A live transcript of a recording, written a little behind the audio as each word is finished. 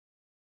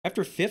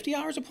After 50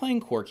 hours of playing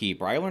Core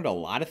Keeper, I learned a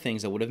lot of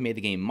things that would have made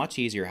the game much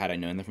easier had I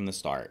known them from the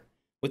start.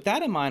 With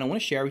that in mind, I want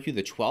to share with you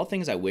the 12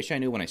 things I wish I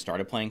knew when I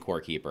started playing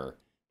Core Keeper.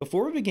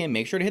 Before we begin,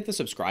 make sure to hit the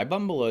subscribe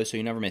button below so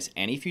you never miss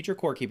any future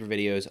Core Keeper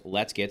videos.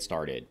 Let's get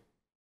started.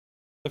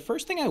 The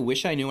first thing I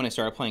wish I knew when I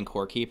started playing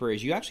Core Keeper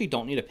is you actually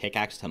don't need a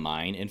pickaxe to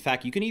mine. In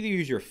fact, you can either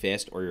use your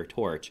fist or your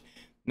torch.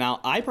 Now,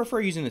 I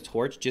prefer using the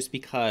torch just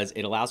because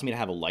it allows me to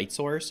have a light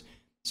source.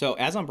 So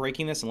as I'm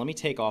breaking this, and let me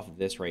take off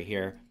this right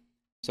here.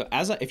 So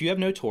if you have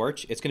no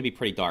torch, it's going to be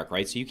pretty dark,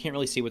 right? So you can't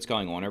really see what's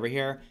going on over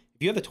here.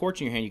 If you have the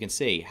torch in your hand, you can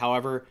see.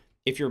 However,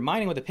 if you're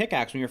mining with a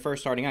pickaxe when you're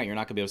first starting out, you're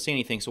not going to be able to see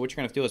anything. So what you're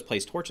going to do is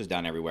place torches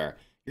down everywhere.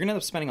 You're going to end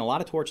up spending a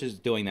lot of torches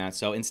doing that.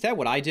 So instead,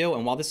 what I do,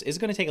 and while this is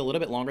going to take a little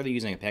bit longer than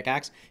using a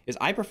pickaxe, is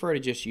I prefer to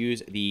just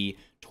use the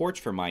torch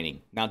for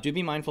mining. Now, do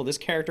be mindful, this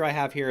character I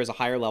have here is a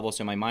higher level,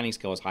 so my mining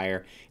skill is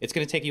higher. It's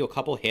going to take you a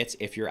couple hits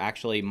if you're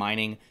actually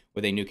mining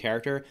with a new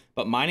character.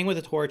 But mining with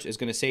a torch is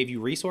going to save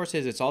you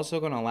resources. It's also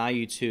going to allow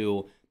you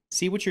to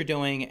see what you're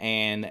doing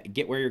and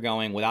get where you're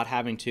going without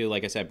having to,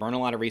 like I said, burn a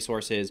lot of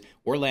resources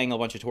or laying a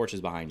bunch of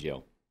torches behind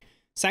you.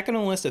 Second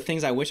on the list of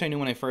things I wish I knew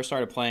when I first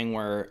started playing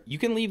were you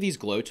can leave these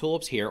glow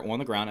tulips here on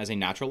the ground as a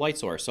natural light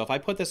source. So if I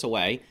put this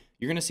away,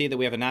 you're going to see that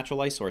we have a natural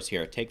light source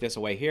here. Take this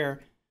away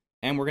here,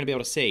 and we're going to be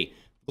able to see.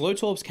 Glow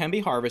tulips can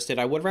be harvested.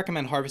 I would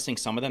recommend harvesting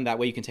some of them. That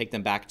way you can take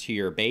them back to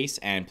your base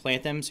and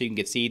plant them so you can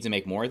get seeds and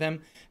make more of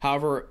them.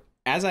 However,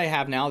 as I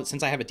have now,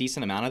 since I have a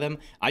decent amount of them,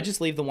 I just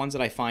leave the ones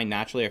that I find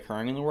naturally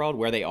occurring in the world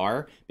where they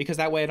are, because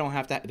that way I don't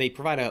have to, they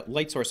provide a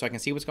light source so I can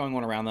see what's going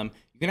on around them.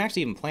 You can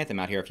actually even plant them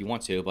out here if you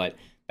want to, but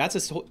that's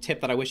a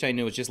tip that I wish I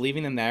knew, was just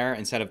leaving them there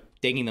instead of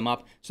digging them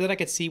up so that I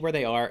could see where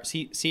they are,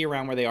 see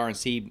around where they are and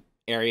see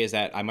areas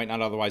that I might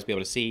not otherwise be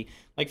able to see.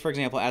 Like, for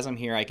example, as I'm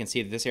here, I can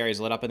see that this area is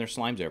lit up and there's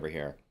slimes over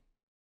here.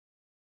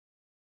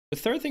 The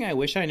third thing I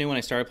wish I knew when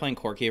I started playing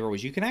Core Keeper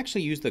was you can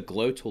actually use the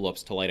glow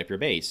tulips to light up your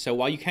base. So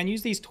while you can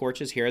use these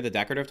torches here, the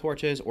decorative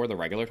torches or the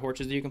regular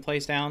torches that you can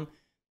place down,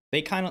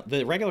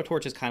 the regular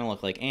torches kind of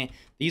look like,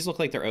 these look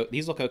like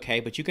these look okay,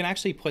 but you can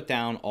actually put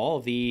down all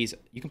of these.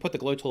 You can put the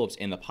glow tulips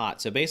in the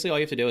pot. So basically all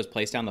you have to do is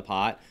place down the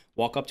pot,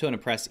 walk up to it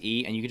and press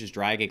E, and you can just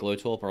drag a glow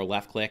tulip or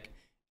left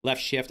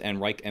shift and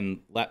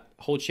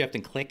hold shift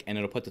and click, and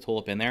it'll put the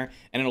tulip in there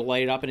and it'll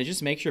light it up, and it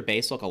just makes your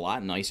base look a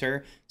lot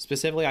nicer.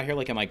 Specifically out here,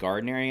 like in my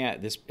garden area,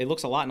 it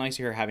looks a lot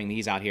nicer here having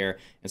these out here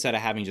instead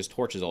of having just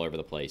torches all over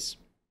the place.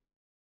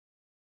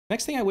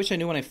 Next thing I wish I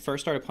knew when I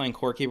first started playing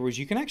Core Keeper was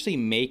you can actually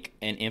make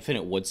an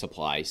infinite wood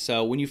supply.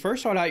 So when you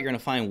first start out, you're going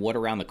to find wood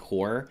around the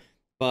core,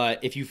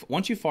 but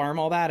once you farm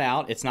all that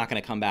out, it's not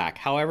going to come back.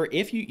 However,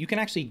 if you can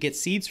actually get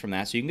seeds from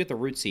that, so you can get the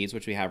root seeds,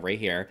 which we have right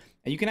here,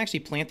 and you can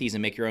actually plant these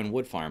and make your own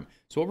wood farm.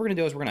 So what we're going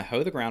to do is we're going to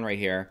hoe the ground right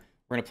here.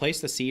 We're going to place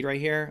the seed right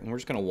here, and we're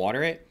just going to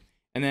water it.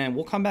 And then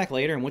we'll come back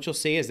later, and what you'll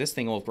see is this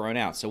thing will have grown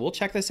out. So we'll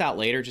check this out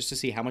later just to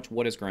see how much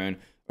wood has grown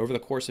over the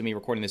course of me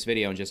recording this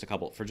video in just a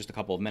couple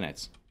of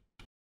minutes.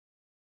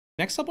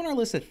 Next up on our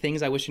list of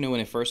things I wish I knew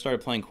when I first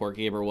started playing Core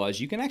Keeper was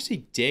you can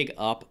actually dig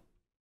up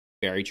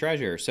buried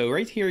treasure. So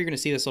right here, you're going to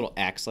see this little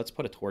X. Let's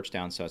put a torch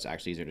down so it's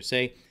actually easier to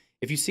see.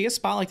 If you see a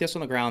spot like this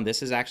on the ground,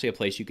 this is actually a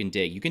place you can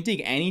dig. You can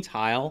dig any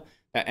tile,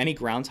 any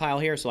ground tile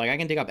here. So like I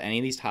can dig up any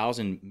of these tiles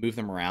and move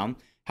them around.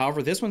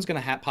 However, this one's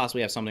going to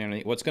possibly have something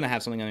underneath. What's going to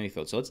have something underneath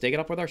it. So let's dig it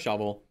up with our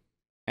shovel.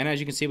 And as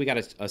you can see, we got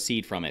a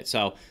seed from it.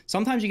 So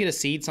sometimes you get a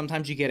seed.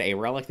 Sometimes you get a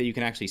relic that you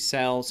can actually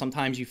sell.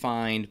 Sometimes you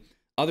find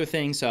other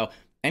things. So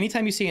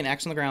anytime you see an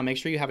X on the ground, make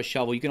sure you have a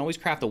shovel. You can always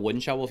craft a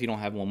wooden shovel if you don't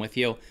have one with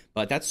you,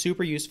 but that's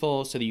super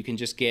useful so that you can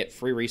just get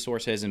free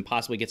resources and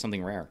possibly get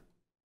something rare.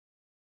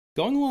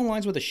 Going along the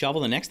lines with the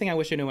shovel, the next thing I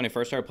wish I knew when I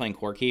first started playing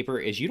Core Keeper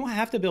is you don't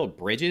have to build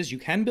bridges. You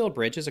can build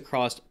bridges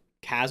across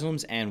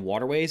chasms and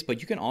waterways,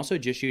 but you can also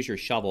just use your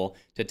shovel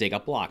to dig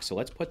up blocks. So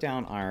let's put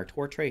down our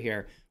torch right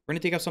here. We're going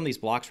to dig up some of these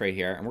blocks right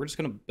here, and we're just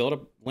going to build a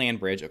land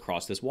bridge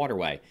across this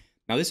waterway.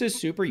 Now, this is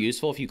super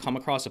useful if you come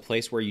across a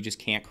place where you just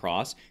can't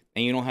cross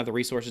and you don't have the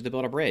resources to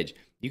build a bridge.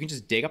 You can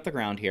just dig up the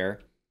ground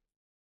here,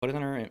 put it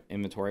in our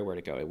inventory. Where'd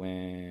it go? It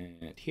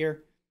went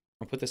here.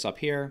 We'll put this up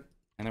here,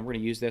 and then we're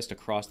going to use this to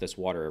cross this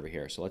water over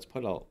here. So let's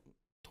put a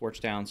torch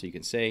down so you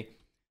can see.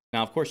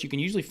 Now, of course, you can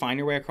usually find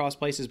your way across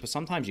places, but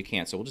sometimes you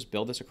can't. So we'll just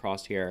build this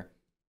across here,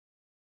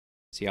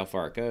 see how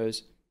far it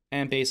goes.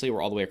 And basically,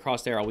 we're all the way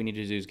across there. All we need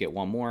to do is get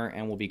one more,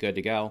 and we'll be good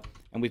to go.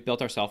 And we've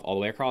built ourselves all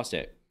the way across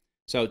it.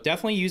 So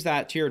definitely use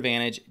that to your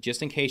advantage,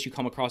 just in case you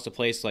come across a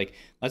place like,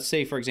 let's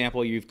say, for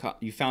example, you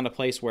found a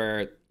place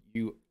where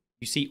you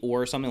see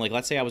ore or something. Like,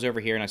 let's say I was over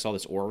here and I saw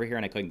this ore over here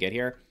and I couldn't get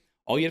here.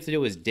 All you have to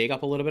do is dig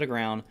up a little bit of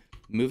ground,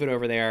 move it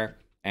over there,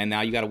 and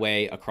now you got a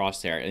way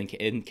across there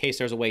in case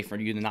there's a way for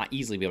you to not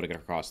easily be able to get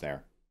across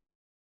there.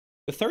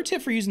 The third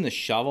tip for using the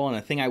shovel, and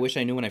the thing I wish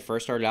I knew when I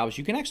first started out, is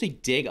you can actually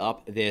dig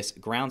up this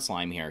ground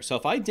slime here. So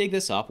if I dig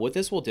this up, what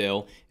this will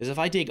do is if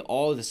I dig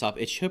all of this up,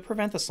 it should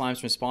prevent the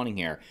slimes from spawning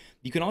here.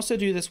 You can also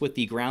do this with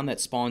the ground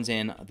that spawns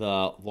in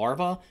the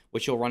larva,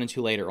 which you'll run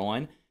into later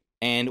on.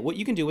 And what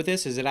you can do with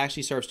this is it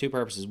actually serves two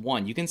purposes.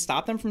 One, you can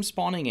stop them from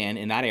spawning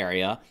in that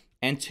area.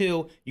 And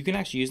 2, you can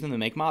actually use them to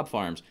make mob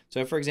farms.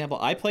 So for example,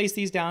 I place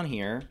these down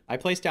here. I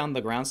placed down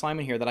the ground slime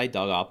in here that I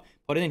dug up,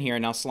 put it in here,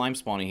 and now slime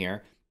spawning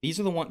here. These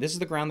are the one. This is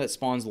the ground that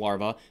spawns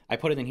larva. I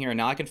put it in here, and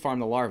now I can farm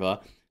the larva.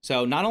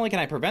 So not only can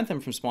I prevent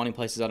them from spawning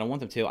places I don't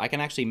want them to, I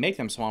can actually make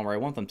them spawn where I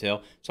want them to,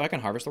 so I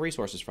can harvest the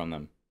resources from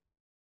them.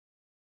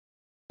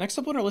 Next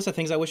up on our list of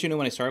things I wish I knew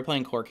when I started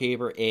playing Core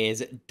Keeper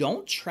is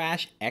don't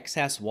trash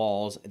excess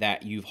walls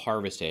that you've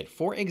harvested.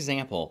 For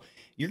example,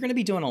 you're going to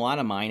be doing a lot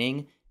of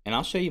mining, and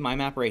I'll show you my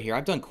map right here.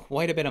 I've done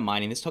quite a bit of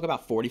mining. This took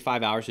about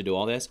 45 hours to do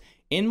all this.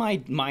 In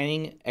my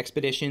mining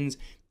expeditions,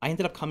 I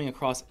ended up coming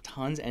across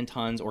tons and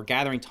tons, or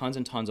gathering tons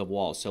and tons of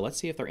walls. So let's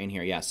see if they're in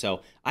here. Yeah,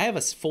 so I have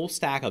a full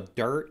stack of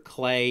dirt,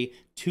 clay,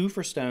 2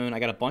 for stone. I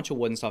got a bunch of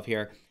wood and stuff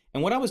here.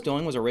 And what I was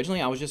doing was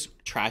originally I was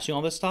just trashing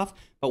all this stuff,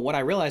 but what I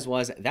realized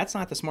was that's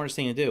not the smartest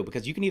thing to do,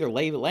 because you can either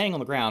laying on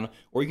the ground,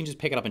 or you can just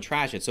pick it up and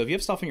trash it. So if you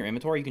have stuff in your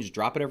inventory, you can just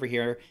drop it over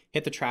here,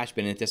 hit the trash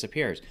bin, and it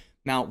disappears.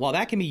 Now, while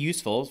that can be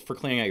useful for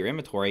clearing out your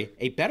inventory,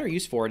 a better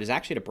use for it is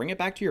actually to bring it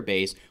back to your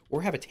base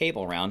or have a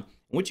table around.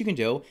 And what you can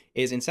do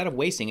is, instead of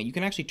wasting it, you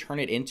can actually turn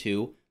it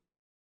into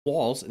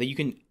walls that you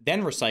can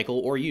then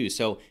recycle or use.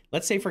 So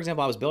let's say, for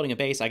example, I was building a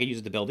base, I could use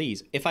it to build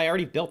these. If I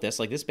already built this,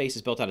 like this base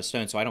is built out of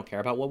stone, so I don't care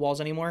about wood walls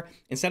anymore.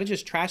 Instead of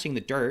just trashing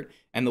the dirt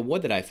and the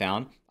wood that I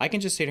found, I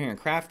can just sit here and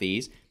craft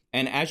these.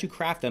 And as you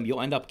craft them, you'll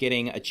end up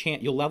getting a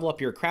chance, you'll level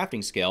up your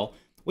crafting skill,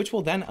 which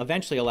will then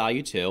eventually allow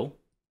you to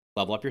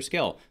level up your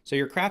skill. So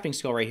your crafting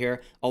skill right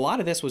here, a lot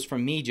of this was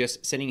from me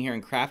just sitting here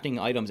and crafting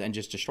items and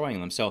just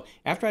destroying them. So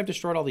after I've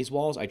destroyed all these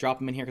walls, I drop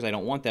them in here because I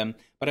don't want them,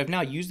 but I've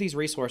now used these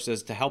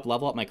resources to help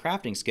level up my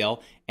crafting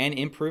skill and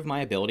improve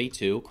my ability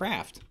to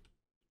craft.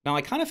 Now,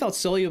 I kind of felt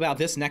silly about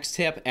this next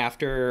tip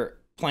after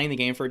playing the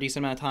game for a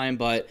decent amount of time,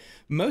 but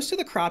most of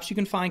the crops you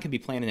can find can be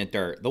planted in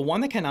dirt. The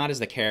one that cannot is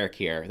the carrot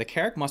here. The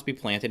carrot must be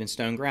planted in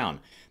stone ground.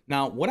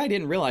 Now, what I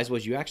didn't realize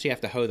was you actually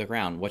have to hoe the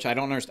ground, which I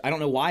don't understand. I don't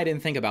know why I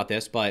didn't think about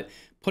this, but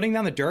putting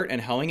down the dirt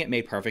and hoeing it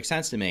made perfect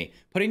sense to me.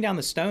 Putting down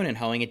the stone and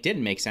hoeing it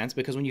didn't make sense,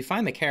 because when you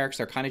find the carrots,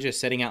 they're kind of just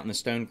sitting out in the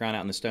stone ground,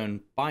 out in the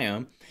stone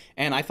biome,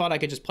 and I thought I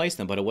could just place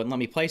them, but it wouldn't let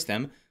me place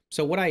them.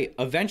 So what I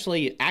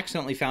eventually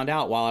accidentally found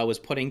out while I was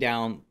planting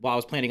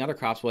other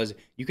crops was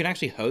you can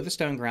actually hoe the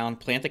stone ground,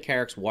 plant the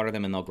carrots, water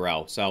them, and they'll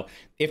grow. So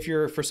if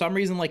you're, for some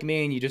reason like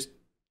me, and you just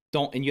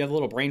don't, and you have a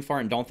little brain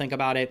fart and don't think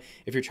about it,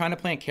 if you're trying to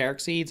plant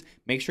carrot seeds,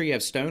 make sure you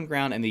have stone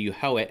ground and then you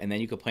hoe it, and then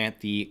you can plant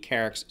the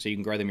carrots so you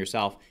can grow them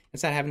yourself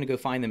instead of having to go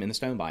find them in the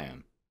stone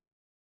biome.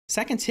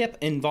 Second tip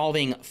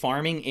involving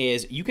farming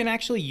is you can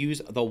actually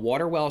use the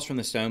water wells from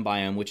the stone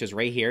biome, which is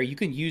right here. You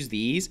can use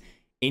these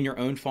in your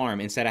own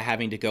farm instead of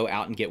having to go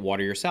out and get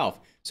water yourself.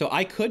 So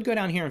I could go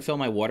down here and fill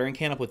my watering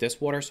can up with this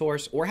water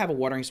source, or have a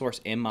watering source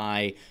in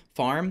my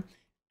farm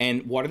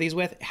and water these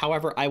with.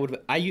 However,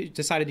 I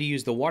decided to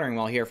use the watering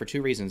well here for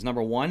 2 reasons.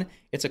 Number 1,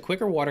 it's a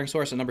quicker watering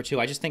source, and number 2,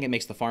 I just think it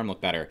makes the farm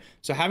look better.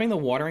 So having the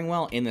watering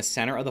well in the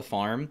center of the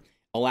farm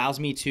allows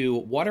me to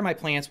water my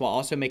plants while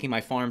also making my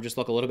farm just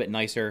look a little bit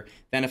nicer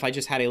than if I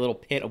just had a little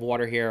pit of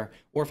water here,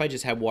 or if I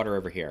just had water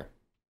over here.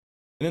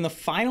 And then the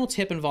final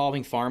tip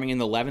involving farming, and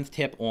the 11th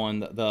tip on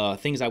the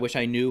things I wish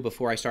I knew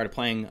before I started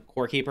playing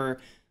Core Keeper,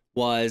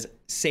 was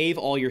save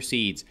all your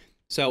seeds.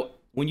 So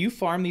when you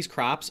farm these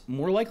crops,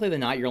 more likely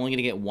than not, you're only going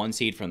to get 1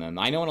 seed from them.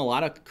 I know in a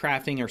lot of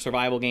crafting or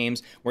survival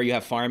games where you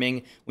have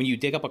farming, when you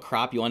dig up a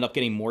crop, you'll end up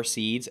getting more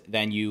seeds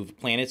than you've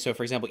planted. So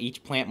for example,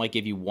 each plant might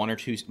give you 1 or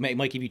 2,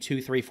 might give you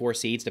 2, 3, 4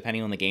 seeds,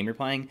 depending on the game you're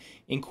playing.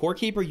 In Core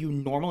Keeper, you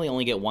normally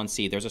only get 1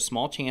 seed. There's a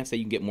small chance that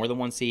you can get more than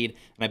 1 seed,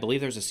 and I believe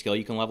there's a skill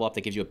you can level up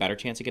that gives you a better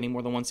chance of getting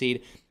more than 1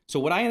 seed.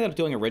 So what I ended up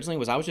doing originally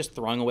was I was just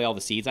throwing away all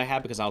the seeds I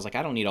had, because I was like,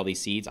 I don't need all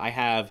these seeds. I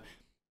have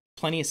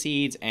plenty of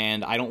seeds,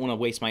 and I don't want to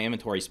waste my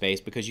inventory space,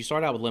 because you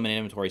start out with limited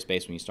inventory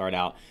space when you start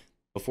out,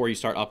 before you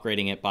start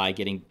upgrading it by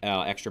getting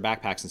extra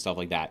backpacks and stuff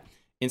like that.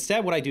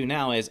 Instead, what I do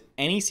now is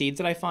any seeds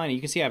that I find, and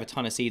you can see I have a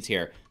ton of seeds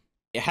here.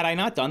 Had I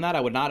not done that,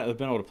 I would not have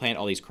been able to plant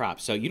all these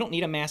crops. So you don't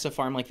need a massive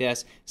farm like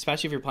this,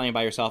 especially if you're playing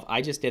by yourself.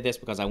 I just did this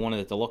because I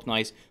wanted it to look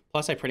nice.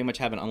 Plus, I pretty much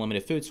have an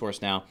unlimited food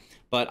source now.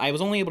 But I was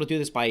only able to do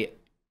this by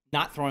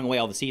not throwing away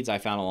all the seeds I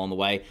found along the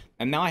way.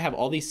 And now I have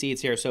all these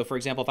seeds here. So for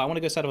example, if I want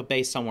to go set up a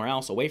base somewhere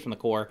else away from the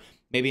core,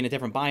 maybe in a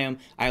different biome,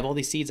 I have all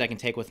these seeds I can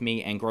take with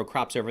me and grow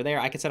crops over there.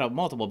 I can set up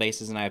multiple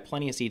bases, and I have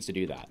plenty of seeds to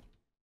do that.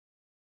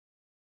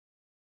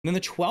 And then the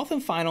 12th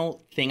and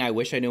final thing I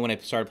wish I knew when I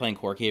started playing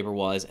Core Keeper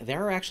was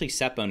there are actually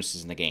set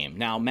bonuses in the game.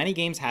 Now, many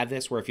games have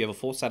this where if you have a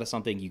full set of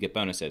something, you get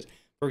bonuses.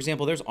 For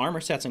example, there's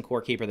armor sets in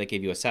Core Keeper that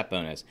give you a set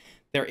bonus.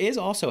 There is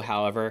also,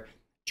 however,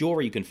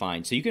 jewelry you can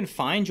find. So you can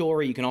find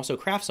jewelry, you can also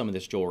craft some of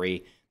this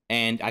jewelry,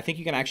 and I think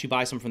you can actually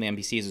buy some from the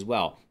NPCs as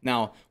well.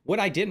 Now, what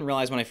I didn't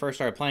realize when I first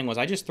started playing was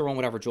I just threw on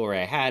whatever jewelry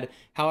I had.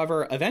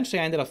 However, eventually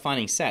I ended up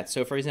finding sets.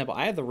 So for example,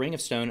 I have the Ring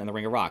of Stone and the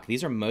Ring of Rock.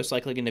 These are most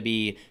likely going to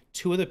be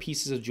 2 of the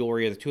pieces of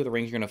jewelry, or the 2 of the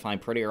rings you're going to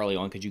find pretty early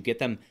on, because you get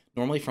them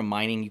normally from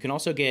mining. You can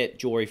also get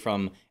jewelry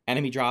from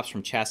enemy drops,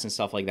 from chests and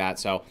stuff like that.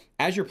 So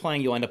as you're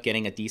playing, you'll end up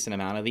getting a decent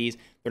amount of these.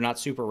 They're not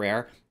super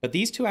rare, but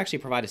these 2 actually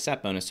provide a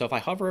set bonus. So if I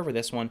hover over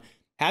this one,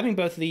 Having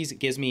both of these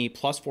gives me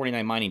plus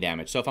 49 mining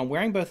damage. So if I'm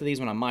wearing both of these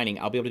when I'm mining,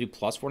 I'll be able to do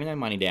plus 49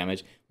 mining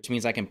damage, which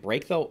means I can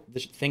break the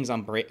things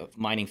I'm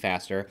mining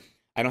faster.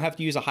 I don't have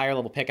to use a higher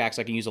level pickaxe.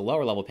 I can use a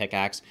lower level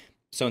pickaxe.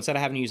 So instead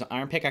of having to use an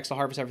iron pickaxe to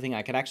harvest everything,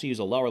 I could actually use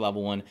a lower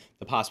level one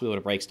to possibly be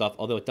able to break stuff,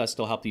 although it does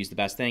still help to use the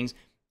best things.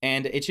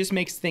 And it just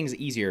makes things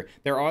easier.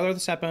 There are other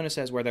set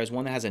bonuses where there's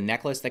one that has a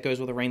necklace that goes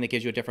with a ring that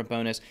gives you a different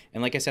bonus.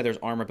 And like I said, there's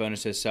armor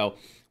bonuses. So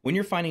when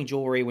you're finding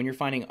jewelry, when you're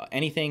finding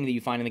anything that you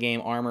find in the game,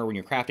 armor, when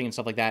you're crafting and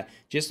stuff like that,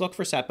 just look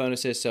for set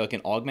bonuses so it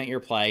can augment your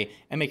play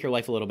and make your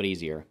life a little bit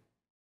easier.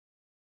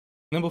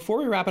 And then before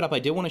we wrap it up, I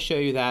did want to show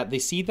you that the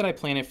seed that I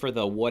planted for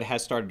the wood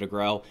has started to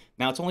grow.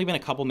 Now, it's only been a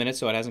couple minutes,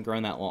 so it hasn't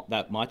grown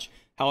that much.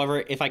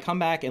 However, if I come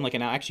back and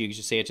actually, you can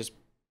just see it just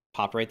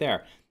popped right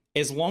there.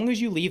 As long as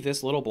you leave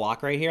this little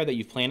block right here that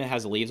you've planted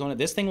has the leaves on it,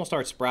 this thing will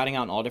start sprouting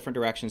out in all different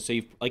directions. So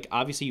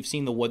obviously you've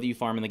seen the wood that you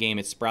farm in the game,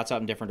 it sprouts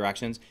out in different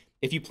directions.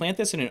 If you plant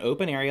this in an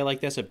open area like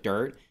this of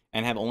dirt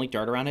and have only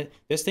dirt around it,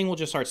 this thing will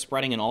just start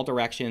spreading in all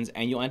directions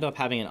and you'll end up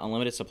having an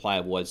unlimited supply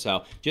of wood.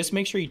 So just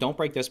make sure you don't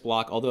break this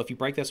block, although if you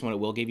break this one, it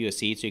will give you a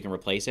seed so you can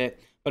replace it.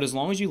 But as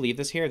long as you leave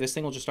this here, this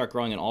thing will just start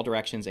growing in all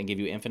directions and give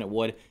you infinite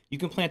wood. You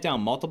can plant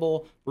down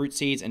multiple root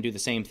seeds and do the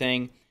same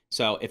thing.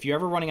 So if you're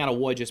ever running out of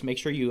wood, just make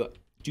sure you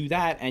do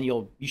that and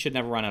you should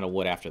never run out of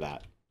wood after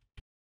that.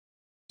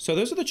 So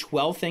those are the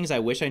 12 things I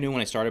wish I knew when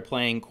I started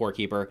playing Core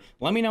Keeper.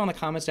 Let me know in the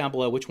comments down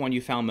below which one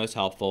you found most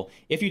helpful.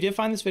 If you did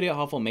find this video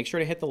helpful, make sure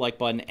to hit the like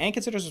button and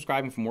consider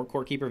subscribing for more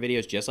Core Keeper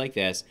videos just like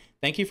this.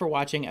 Thank you for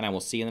watching, and I will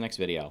see you in the next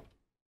video.